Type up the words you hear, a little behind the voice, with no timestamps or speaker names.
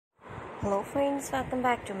Hello friends, welcome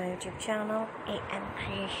back to my YouTube channel AM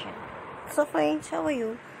Creation. So friends, how are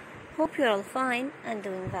you? Hope you're all fine and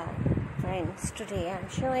doing well. Friends, today I'm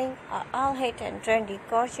showing all hit and trendy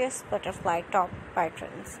gorgeous butterfly top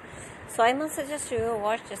patterns. So I must suggest you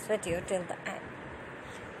watch this video till the end.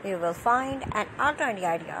 You will find all trendy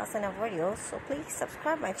ideas in our videos, so please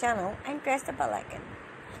subscribe my channel and press the bell icon.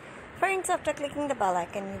 Friends, after clicking the bell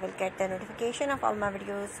icon, you will get the notification of all my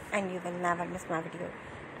videos and you will never miss my video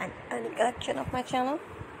and any collection of my channel.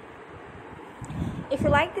 If you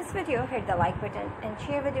like this video, hit the like button and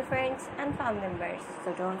share with your friends and family members.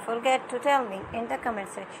 So don't forget to tell me in the comment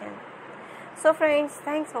section. So friends,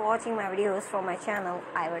 thanks for watching my videos from my channel.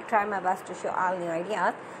 I will try my best to show all new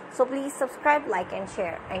ideas. So please subscribe, like and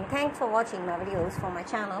share. And thanks for watching my videos from my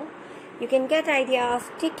channel. You can get ideas.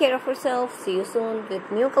 Take care of yourself. See you soon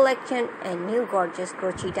with new collection and new gorgeous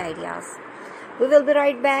crochet ideas. We will be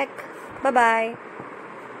right back. Bye bye.